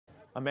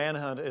A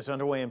manhunt is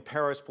underway in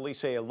Paris. Police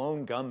say a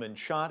lone gunman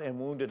shot and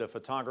wounded a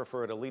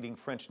photographer at a leading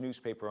French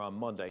newspaper on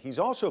Monday. He's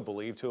also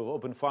believed to have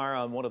opened fire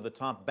on one of the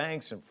top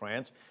banks in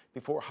France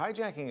before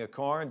hijacking a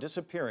car and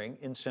disappearing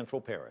in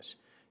central Paris.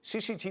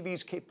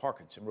 CCTV's Kate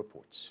Parkinson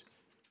reports.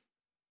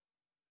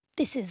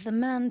 This is the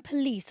man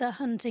police are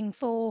hunting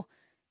for.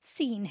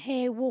 Seen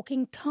here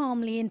walking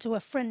calmly into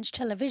a French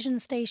television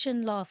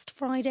station last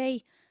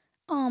Friday,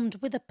 armed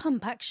with a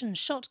pump-action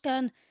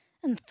shotgun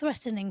and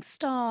threatening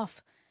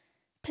staff.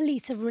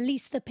 Police have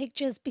released the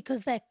pictures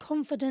because they're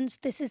confident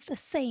this is the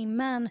same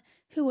man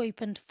who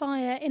opened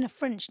fire in a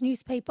French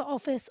newspaper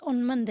office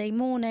on Monday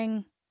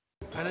morning.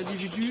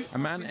 A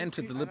man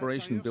entered the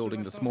Liberation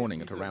building this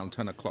morning at around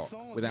 10 o'clock.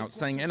 Without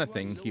saying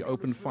anything, he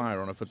opened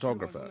fire on a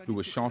photographer who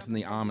was shot in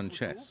the arm and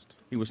chest.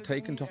 He was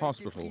taken to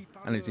hospital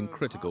and is in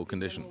critical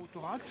condition.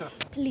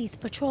 Police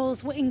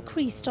patrols were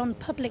increased on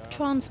public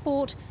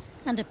transport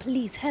and a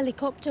police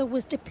helicopter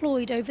was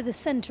deployed over the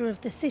centre of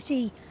the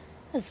city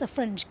as the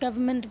French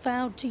government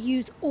vowed to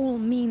use all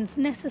means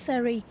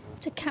necessary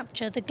to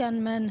capture the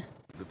gunman.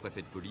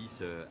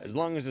 As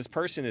long as this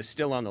person is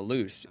still on the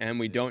loose and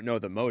we don't know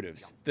the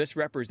motives, this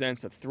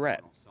represents a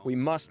threat. We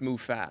must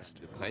move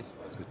fast.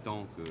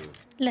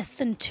 Less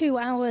than 2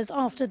 hours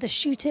after the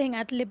shooting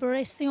at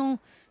Libération,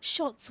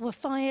 shots were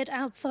fired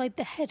outside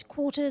the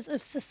headquarters of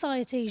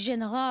Société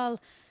Générale,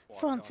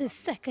 France's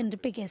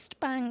second biggest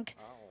bank.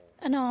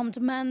 An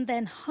armed man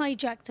then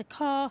hijacked a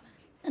car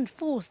and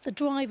forced the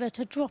driver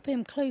to drop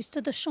him close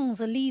to the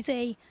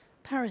Champs-Élysées,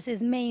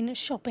 Paris's main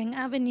shopping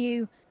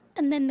avenue,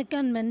 and then the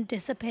gunman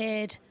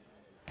disappeared.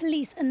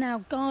 Police are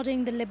now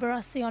guarding the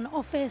Libération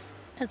office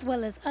as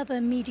well as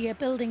other media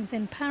buildings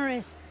in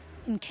Paris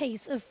in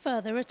case of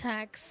further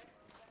attacks.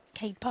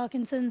 Kate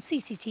Parkinson,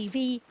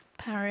 CCTV,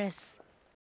 Paris.